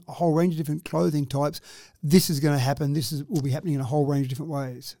clothing, a whole range of different clothing types, this is going to happen. Will be happening in a whole range of different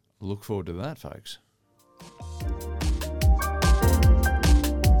ways. Look forward to that, folks.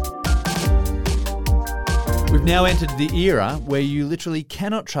 We've now entered the era where you literally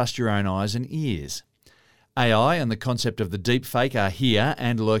cannot trust your own eyes and ears. AI and the concept of the deepfake are here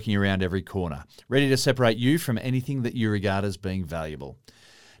and lurking around every corner, ready to separate you from anything that you regard as being valuable.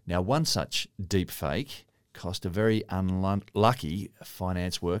 Now, one such deepfake cost a very unlucky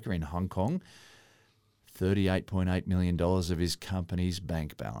finance worker in Hong Kong $38.8 million of his company's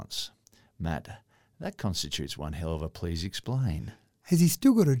bank balance. Matt, that constitutes one hell of a please explain. Has he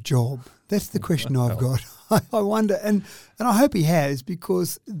still got a job? That's the question I've got. I wonder, and I hope he has,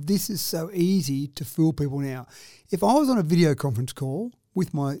 because this is so easy to fool people now. If I was on a video conference call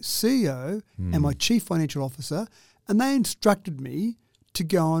with my CEO and my chief financial officer, and they instructed me to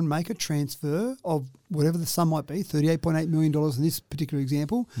go and make a transfer of whatever the sum might be, $38.8 million in this particular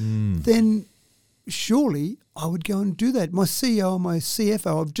example, then surely I would go and do that. My CEO and my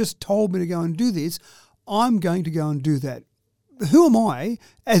CFO have just told me to go and do this. I'm going to go and do that. Who am I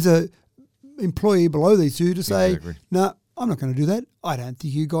as a employee below these two to say, no, I'm not going to do that. I don't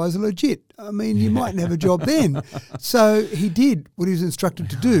think you guys are legit. I mean, you mightn't have a job then. So he did what he was instructed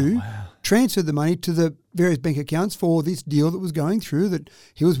to do, transferred the money to the various bank accounts for this deal that was going through that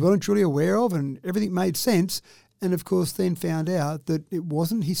he was well and truly aware of, and everything made sense. And, of course, then found out that it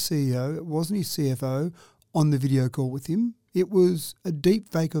wasn't his CEO, it wasn't his CFO on the video call with him. It was a deep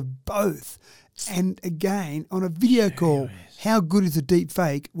fake of both. And, again, on a video call, how good is a deep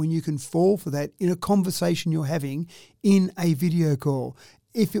fake when you can fall for that in a conversation you're having in a video call?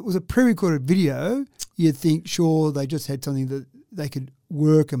 If it was a pre-recorded video, you'd think, sure, they just had something that they could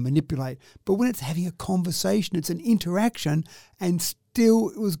work and manipulate. But when it's having a conversation, it's an interaction, and still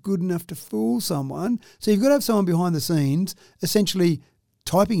it was good enough to fool someone. So you've got to have someone behind the scenes essentially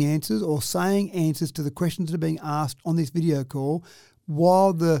typing answers or saying answers to the questions that are being asked on this video call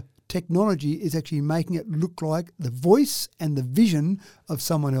while the technology is actually making it look like the voice and the vision of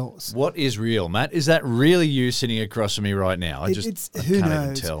someone else. What is real, Matt? Is that really you sitting across from me right now? I can't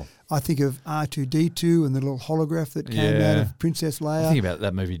even tell. I think of R2-D2 and the little holograph that came out of Princess Leia. I think about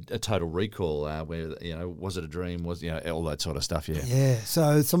that movie, A Total Recall, where, was it a dream? Was, all that sort of stuff, Yeah,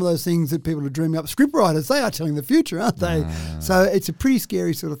 so some of those things that people are dreaming up, scriptwriters, they are telling the future, aren't they? So it's a pretty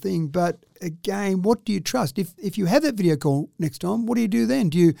scary sort of thing. But again, what do you trust? If you have that video call next time, what do you do then?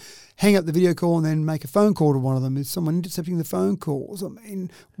 Do you hang up the video call and then make a phone call to one of them? Is someone intercepting the phone calls? I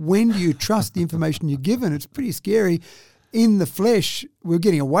mean, when do you trust the information you're given? It's pretty scary. In the flesh, we're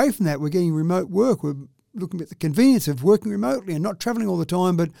getting away from that. We're getting remote work. We're looking at the convenience of working remotely and not travelling all the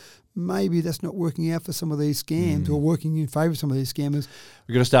time. But maybe that's not working out for some of these scams or working in favour of some of these scammers.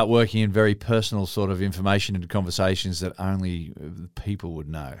 We've got to start working in very personal sort of information and conversations that only people would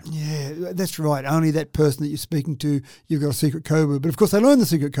know. Yeah, that's right. Only that person that you're speaking to, you've got a secret code word. But of course, they learn the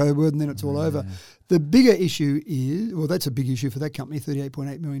secret code word and then it's all over. The bigger issue is, well, that's a big issue for that company,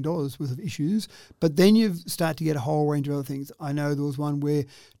 $38.8 million worth of issues. But then you start to get a whole range of other things. I know there was one where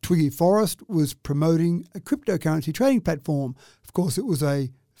Twiggy Forrest was promoting a cryptocurrency trading platform. Of course, it was a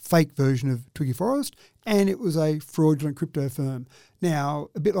fake version of Twiggy Forrest, and it was a fraudulent crypto firm. Now,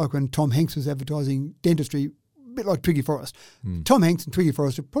 a bit like when Tom Hanks was advertising dentistry, a bit like Twiggy Forrest. Tom Hanks and Twiggy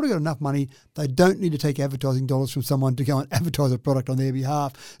Forrest have probably got enough money. They don't need to take advertising dollars from someone to go and advertise a product on their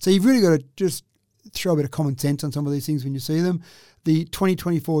behalf. So you've really got to just throw a bit of common sense on some of these things when you see them. The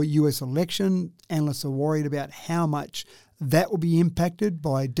 2024 US election, analysts are worried about how much that will be impacted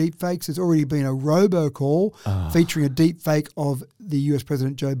by deepfakes. There's already been a robocall featuring a deepfake of the US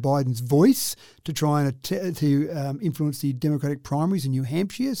President Joe Biden's voice to try and influence the Democratic primaries in New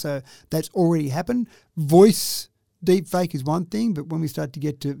Hampshire. So that's already happened. Voice deepfake is one thing, but when we start to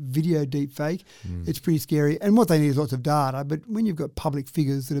get to video deepfake, it's pretty scary. And what they need is lots of data. But when you've got public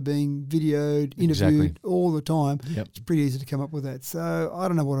figures that are being videoed, interviewed all the time, it's pretty easy to come up with that. So I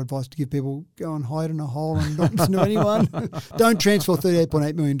don't know what advice to give people. Go and hide in a hole and not listen to anyone. Don't transfer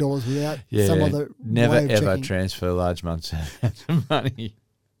 $38.8 million without some other never way of ever checking. transfer large amounts of money.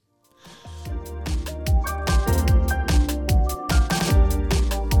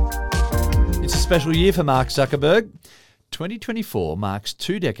 It's a special year for Mark Zuckerberg. 2024 marks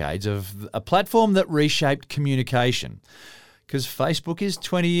 2 decades of a platform that reshaped communication, because Facebook is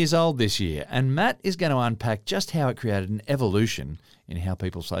 20 years old this year, and Matt is going to unpack just how it created an evolution in how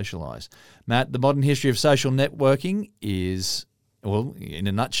people socialise. Matt, the modern history of social networking is, well, in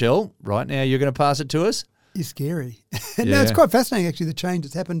a nutshell, right now you're going to pass it to us? Is scary. No, it's quite fascinating, actually, the change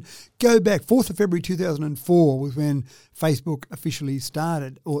that's happened. Go back, 4th of February 2004 was when Facebook officially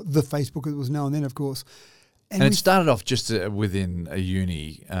started, or the Facebook as it was known then, of course. And it started off just within a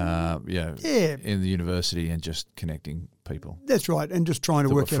uni, in the university, and just connecting people. That's right, and just trying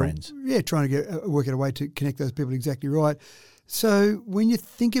to work out friends. Trying to work out a way to connect those people. Exactly right. So when you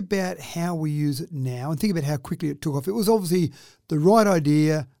think about how we use it now, and think about how quickly it took off, it was obviously the right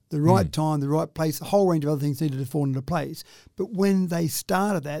idea, the right time, the right place. A whole range of other things needed to fall into place. But when they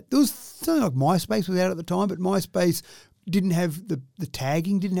started that, there was something like MySpace was out at the time, but MySpace didn't have the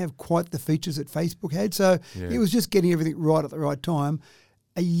tagging, didn't have quite the features that Facebook had. So it was just getting everything right at the right time.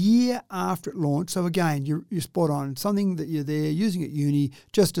 A year after it launched, so again, you're spot on, something that you're there using at uni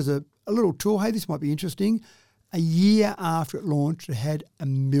just as a little tool. Hey, this might be interesting. A year after it launched, it had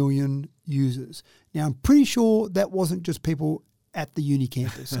 1 million users. Now, I'm pretty sure that wasn't just people at the uni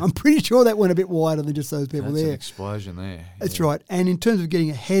campus. I'm pretty sure that went a bit wider than just those people there. That's an explosion there. That's right. And in terms of getting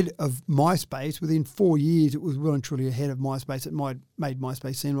ahead of MySpace, within 4 years, it was well and truly ahead of MySpace. It made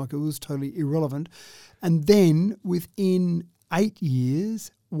MySpace seem like it was totally irrelevant. And then within 8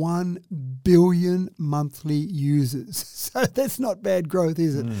 years, 1 billion monthly users. So that's not bad growth,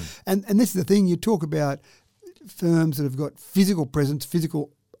 is it? And this is the thing, you talk about firms that have got physical presence,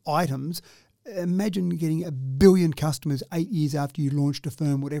 physical items. Imagine getting 1 billion customers 8 years after you launched a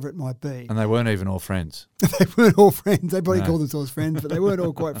firm, whatever it might be. And they weren't even all friends. They weren't all friends. They probably called themselves friends, but they weren't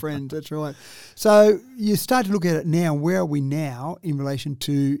all quite friends. That's right. So you start to look at it now. Where are we now in relation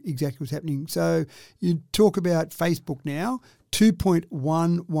to exactly what's happening? So you talk about Facebook now,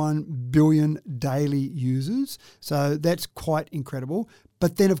 2.11 billion daily users. So that's quite incredible.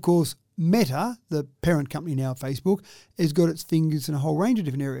 But then, of course, Meta, the parent company now of Facebook, has got its fingers in a whole range of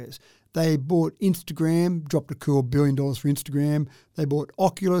different areas. They bought Instagram, dropped a cool $1 billion for Instagram. They bought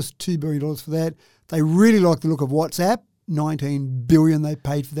Oculus, $2 billion for that. They really like the look of WhatsApp, $19 billion they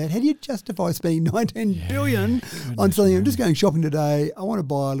paid for that. How do you justify spending $19 billion on something? I'm just going shopping today. I want to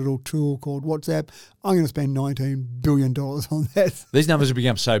buy a little tool called WhatsApp. I'm going to spend $19 billion on that. These numbers have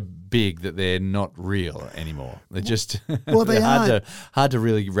become so big that they're not real anymore. They're just they're hard to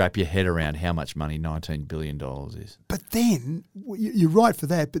really wrap your head around how much money $19 billion is. But then, you're right for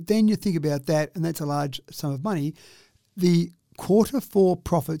that, but then you think about that, and that's a large sum of money. The Q4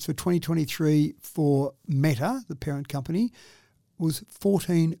 profits for 2023 for Meta, the parent company, was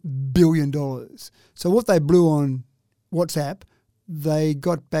 $14 billion. So what they blew on WhatsApp, they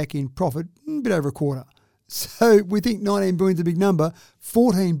got back in profit a bit over a quarter. So we think 19 billion is a big number.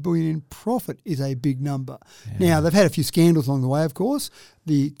 14 billion in profit is a big number. Yeah. Now, they've had a few scandals along the way, of course.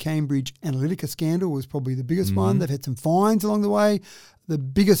 The Cambridge Analytica scandal was probably the biggest one. They've had some fines along the way. The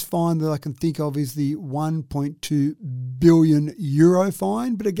biggest fine that I can think of is the 1.2 billion euro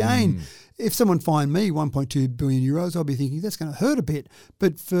fine. But again, if someone fined me 1.2 billion euros, I'll be thinking that's going to hurt a bit.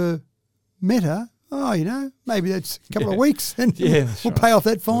 But for Meta, maybe that's a couple of weeks and we'll pay off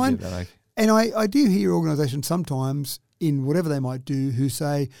that fine. And I do hear organisations sometimes in whatever they might do who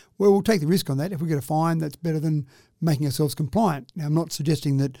say, well, we'll take the risk on that. If we get a fine, that's better than making ourselves compliant. Now, I'm not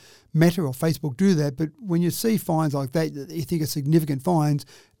suggesting that Meta or Facebook do that, but when you see fines like that you think are significant fines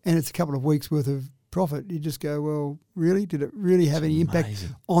and it's a couple of weeks' worth of profit, you just go, well, really? Did it really have any impact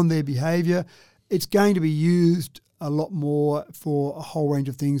on their behaviour? It's going to be used a lot more for a whole range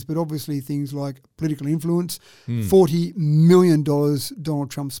of things, but obviously things like political influence. $40 million Donald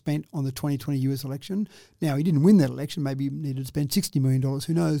Trump spent on the 2020 US election. Now, he didn't win that election. Maybe he needed to spend $60 million,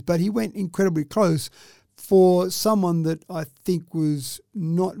 who knows? But he went incredibly close for someone that I think was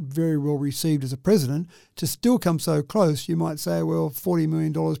not very well received as a president to still come so close. You might say, well, $40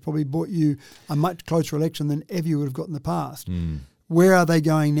 million probably bought you a much closer election than ever you would have got in the past. Where are they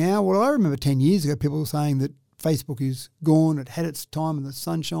going now? Well, I remember 10 years ago people were saying that Facebook is gone. It had its time in the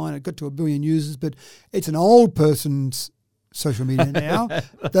sunshine. It got to 1 billion users, but it's an old person's social media now.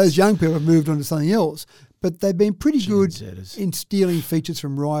 Those young people have moved on to something else. But they've been pretty good in stealing features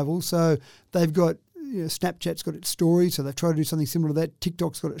from rivals. So they've got Snapchat's got its stories, so they've tried to do something similar to that.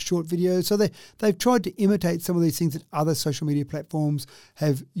 TikTok's got its short videos. So they've tried to imitate some of these things that other social media platforms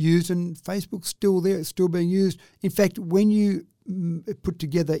have used, and Facebook's still there. It's still being used. In fact, when you put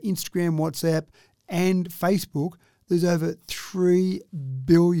together Instagram, WhatsApp, and Facebook, there's over 3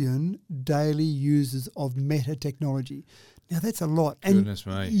 billion daily users of Meta technology. Now, that's a lot. And goodness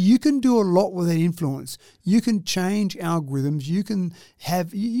me. You can do a lot with that influence. You can change algorithms. You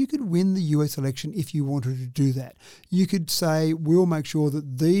could win the US election if you wanted to do that. You could say, we'll make sure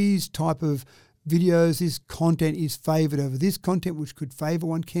that these type of videos, this content is favoured over this content, which could favour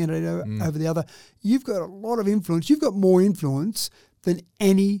one candidate over the other. You've got a lot of influence. You've got more influence than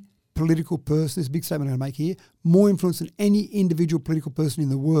any political person, this is a big statement I'm going to make here, more influence than any individual political person in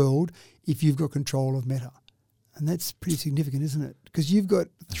the world if you've got control of Meta. And that's pretty significant, isn't it? Because you've got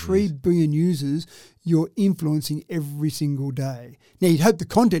 3 billion users you're influencing every single day. Now, you'd hope the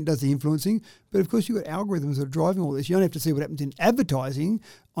content does the influencing, but of course you've got algorithms that are driving all this. You don't have to see what happens in advertising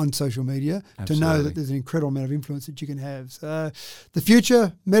on social media to know that there's an incredible amount of influence that you can have. So the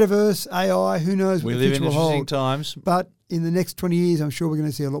future, metaverse, AI, who knows what the future will hold. We live in interesting times. But in the next 20 years, I'm sure we're going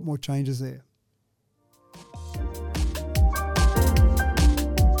to see a lot more changes there.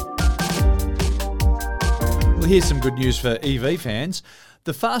 Well, here's some good news for EV fans.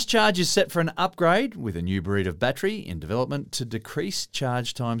 The fast charge is set for an upgrade with a new breed of battery in development to decrease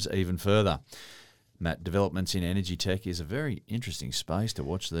charge times even further. Matt, developments in energy tech is a very interesting space to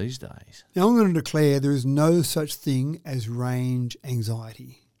watch these days. Now, I'm going to declare there is no such thing as range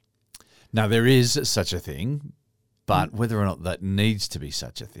anxiety. Now, there is such a thing, but whether or not that needs to be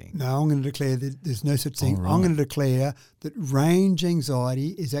such a thing. No, I'm going to declare that there's no such thing. Right. I'm going to declare that range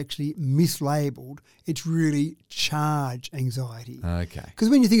anxiety is actually mislabeled. It's really charge anxiety. Okay. Because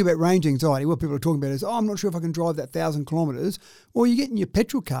when you think about range anxiety, what people are talking about is, I'm not sure if I can drive that 1,000 kilometres. Well, you get in your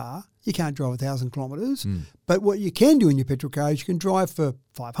petrol car, you can't drive 1,000 kilometres. But what you can do in your petrol car is you can drive for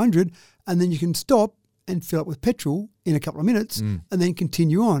 500 and then you can stop and fill up with petrol in a couple of minutes and then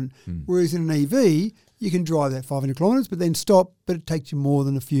continue on. Whereas in an EV, you can drive that 500 kilometres but then stop, but it takes you more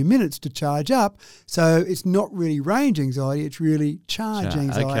than a few minutes to charge up. So it's not really range anxiety, it's really charge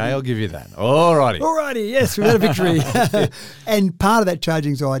anxiety. Okay, I'll give you that. All righty. All righty, yes, we've had a victory. And part of that charge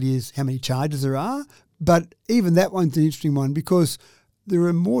anxiety is how many charges there are. But even that one's an interesting one because there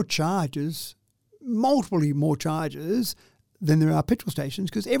are more charges, multiply more charges than there are petrol stations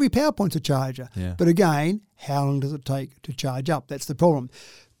because every power point's a charger. Yeah. But again, how long does it take to charge up? That's the problem.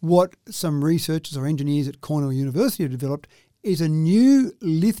 What some researchers or engineers at Cornell University have developed is a new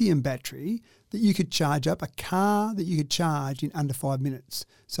lithium battery that you could charge up, a car that you could charge in under 5 minutes.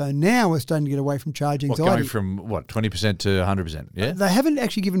 So now we're starting to get away from charge anxiety. Going from, 20% to 100%? Yeah. They haven't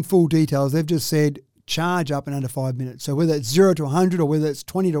actually given full details. They've just said charge up in under 5 minutes. So whether it's 0 to 100 or whether it's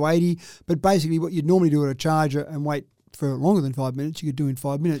 20 to 80, but basically what you'd normally do at a charger and wait for longer than 5 minutes, you could do in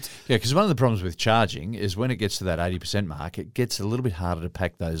 5 minutes. Yeah, because one of the problems with charging is when it gets to that 80% mark, it gets a little bit harder to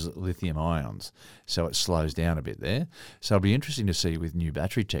pack those lithium ions, so it slows down a bit there. So it'll be interesting to see with new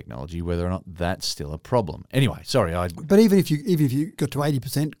battery technology whether or not that's still a problem. Anyway, sorry. But even if you got to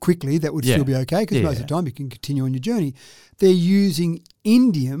 80% quickly, that would still be okay because most of the time you can continue on your journey. They're using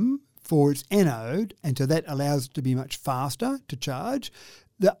indium for its anode, and so that allows it to be much faster to charge.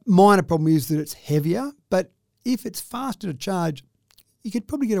 The minor problem is that it's heavier, but if it's faster to charge, you could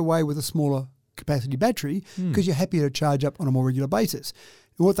probably get away with a smaller capacity battery because you're happier to charge up on a more regular basis.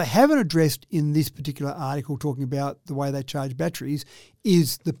 And what they haven't addressed in this particular article talking about the way they charge batteries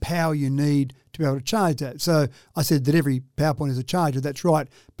is the power you need to be able to charge that. So I said that every power point is a charger, that's right.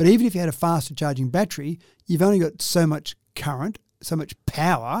 But even if you had a faster charging battery, you've only got so much current, so much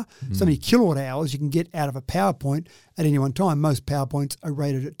power, so many kilowatt hours you can get out of a power point at any one time. Most power points are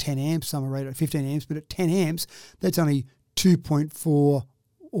rated at 10 amps, some are rated at 15 amps, but at 10 amps, that's only 2.4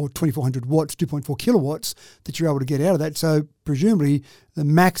 or 2,400 watts, 2.4 kilowatts that you're able to get out of that. So presumably the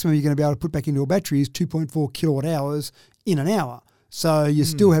maximum you're going to be able to put back into a battery is 2.4 kilowatt hours in an hour. So you're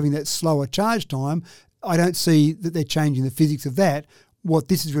still having that slower charge time. I don't see that they're changing the physics of that. What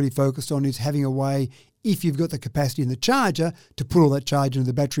this is really focused on is having a way, if you've got the capacity in the charger, to put all that charge into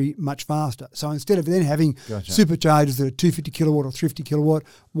the battery much faster. So instead of then having superchargers that are 250 kilowatt or 350 kilowatt,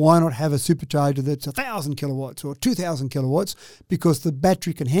 why not have a supercharger that's 1,000 kilowatts or 2,000 kilowatts? Because the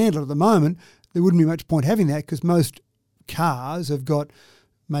battery can handle it at the moment. There wouldn't be much point having that because most cars have got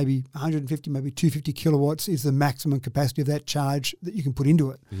maybe 150, maybe 250 kilowatts is the maximum capacity of that charge that you can put into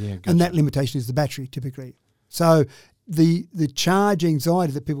it. Yeah, gotcha. And that limitation is the battery typically. So the charge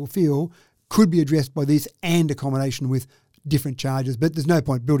anxiety that people feel could be addressed by this and a combination with different chargers. But there's no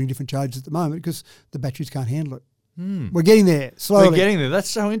point building different chargers at the moment because the batteries can't handle it. We're getting there slowly. We're getting there. That's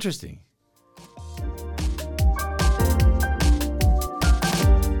so interesting.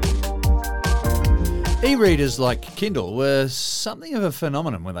 E-readers like Kindle were something of a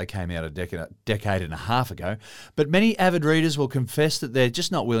phenomenon when they came out a decade and a half ago, but many avid readers will confess that they're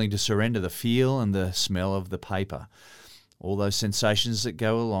just not willing to surrender the feel and the smell of the paper. All those sensations that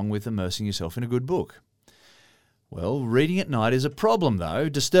go along with immersing yourself in a good book. Well, reading at night is a problem, though,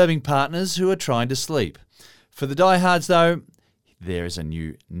 disturbing partners who are trying to sleep. For the diehards, though, there is a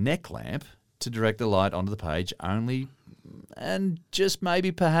new neck lamp to direct the light onto the page only and just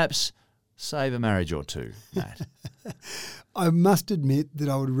maybe perhaps save a marriage or two, Matt. I must admit that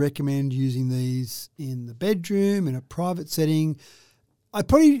I would recommend using these in the bedroom, in a private setting. I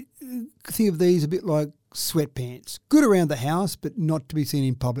probably think of these a bit like sweatpants. Good around the house, but not to be seen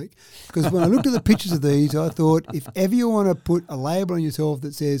in public. Because when I looked at the pictures of these, I thought if ever you want to put a label on yourself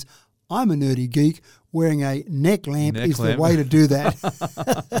that says, I'm a nerdy geek, wearing a neck lamp is the way to do that.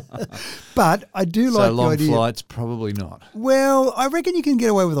 But I do like the idea. So long flights, probably not. Well, I reckon you can get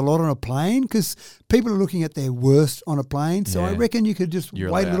away with a lot on a plane because people are looking at their worst on a plane. So I reckon you could just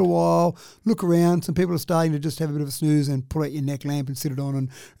wait a little while, look around. Some people are starting to just have a bit of a snooze and pull out your neck lamp and sit it on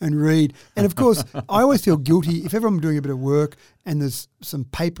and read. And, of course, I always feel guilty if ever I'm doing a bit of work and there's some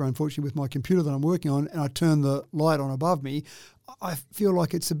paper, unfortunately, with my computer that I'm working on and I turn the light on above me, I feel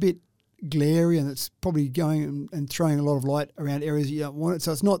like it's a bit glary and it's probably going and throwing a lot of light around areas you don't want it.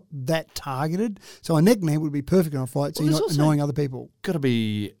 So it's not that targeted. So a neck lamp would be perfect on a flight so you're not annoying other people. Got to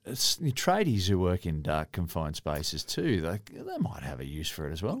be tradies who work in dark confined spaces too. They might have a use for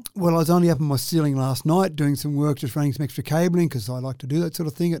it as well. Well, I was only up on my ceiling last night doing some work, just running some extra cabling because I like to do that sort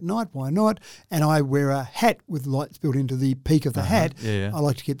of thing at night. Why not? And I wear a hat with lights built into the peak of the hat. Yeah. I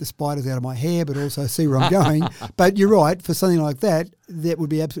like to keep the spiders out of my hair but also see where I'm going. But you're right, for something like that would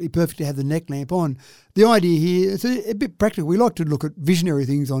be absolutely perfect to have the neck lamp on. The idea here is a bit practical. We like to look at visionary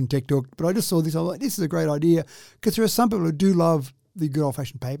things on Tech Talk, but I just saw this. I'm like, this is a great idea because there are some people who do love the good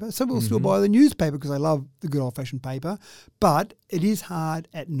old-fashioned paper. Some people still buy the newspaper because they love the good old-fashioned paper. But it is hard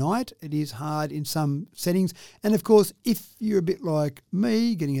at night. It is hard in some settings. And, of course, if you're a bit like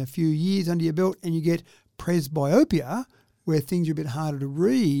me, getting a few years under your belt and you get presbyopia, where things are a bit harder to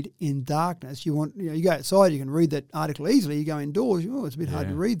read in darkness. You go outside, you can read that article easily. You go indoors, it's a bit hard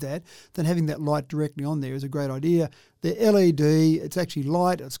to read that. Then having that light directly on there is a great idea. The LED, it's actually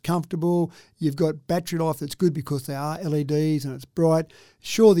light, it's comfortable. You've got battery life that's good because they are LEDs and it's bright.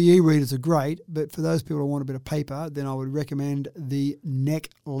 Sure, the e-readers are great, but for those people who want a bit of paper, then I would recommend the neck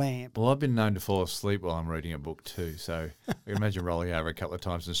lamp. Well, I've been known to fall asleep while I'm reading a book too, so I can imagine rolling over a couple of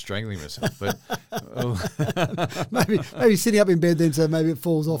times and strangling myself. But maybe sitting up in bed then, so maybe it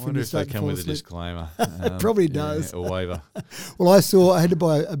falls off. I wonder if they come with a disclaimer. It probably does. A waiver. Well, I had to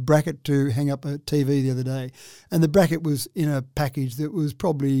buy a bracket to hang up a TV the other day, and the bracket was in a package that was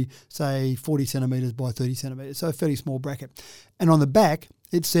probably, say, 40 centimetres by 30 centimetres, so a fairly small bracket. And on the back,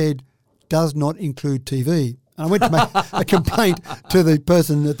 it said, does not include TV. And I went to make a complaint to the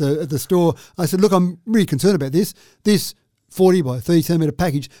person at the store. I said, look, I'm really concerned about this. This 40 by 30 centimetre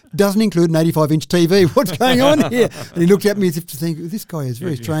package doesn't include an 85-inch TV. What's going on here? And he looked at me as if to think, this guy is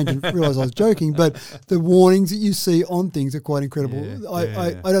very strange, and realised I was joking. But the warnings that you see on things are quite incredible.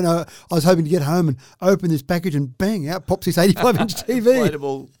 I don't know. I was hoping to get home and open this package and bang, out pops this 85-inch TV.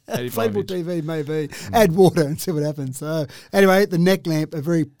 Inflatable TV, maybe. Add water and see what happens. So anyway, the neck lamp, a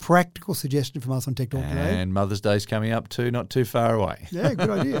very practical suggestion from us on Tech Talk today. And Mother's Day's coming up too, not too far away. Yeah, good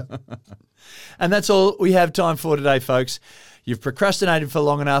idea. And that's all we have time for today, folks. You've procrastinated for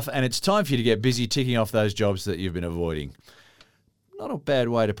long enough, and it's time for you to get busy ticking off those jobs that you've been avoiding. Not a bad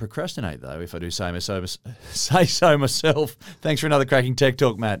way to procrastinate, though, if I do say so myself. Thanks for another cracking Tech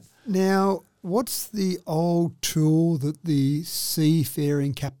Talk, Matt. Now, what's the old tool that the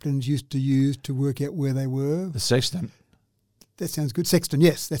seafaring captains used to use to work out where they were? The sextant. That sounds good. Sextant,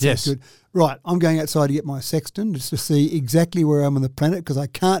 yes, that sounds good. Right, I'm going outside to get my sextant just to see exactly where I am on the planet because I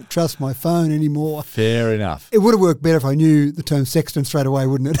can't trust my phone anymore. Fair enough. It would have worked better if I knew the term sextant straight away,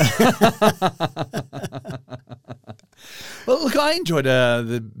 wouldn't it? Well, look, I enjoyed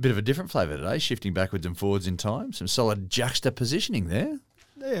the bit of a different flavour today, shifting backwards and forwards in time. Some solid juxtapositioning there.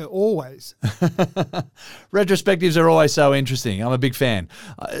 Yeah, always. Retrospectives are always so interesting. I'm a big fan.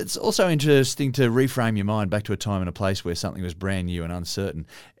 It's also interesting to reframe your mind back to a time and a place where something was brand new and uncertain.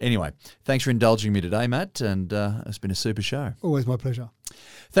 Anyway, thanks for indulging me today, Matt, and it's been a super show. Always my pleasure.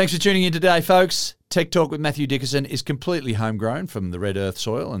 Thanks for tuning in today, folks. Tech Talk with Matthew Dickerson is completely homegrown from the red earth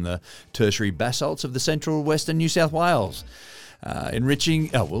soil and the tertiary basalts of the central western New South Wales. We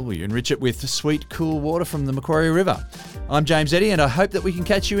enrich it with sweet, cool water from the Macquarie River. I'm James Eddy, and I hope that we can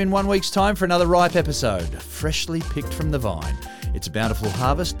catch you in 1 week's time for another ripe episode, freshly picked from the vine. It's a bountiful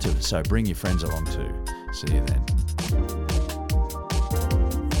harvest, so bring your friends along too. See you then.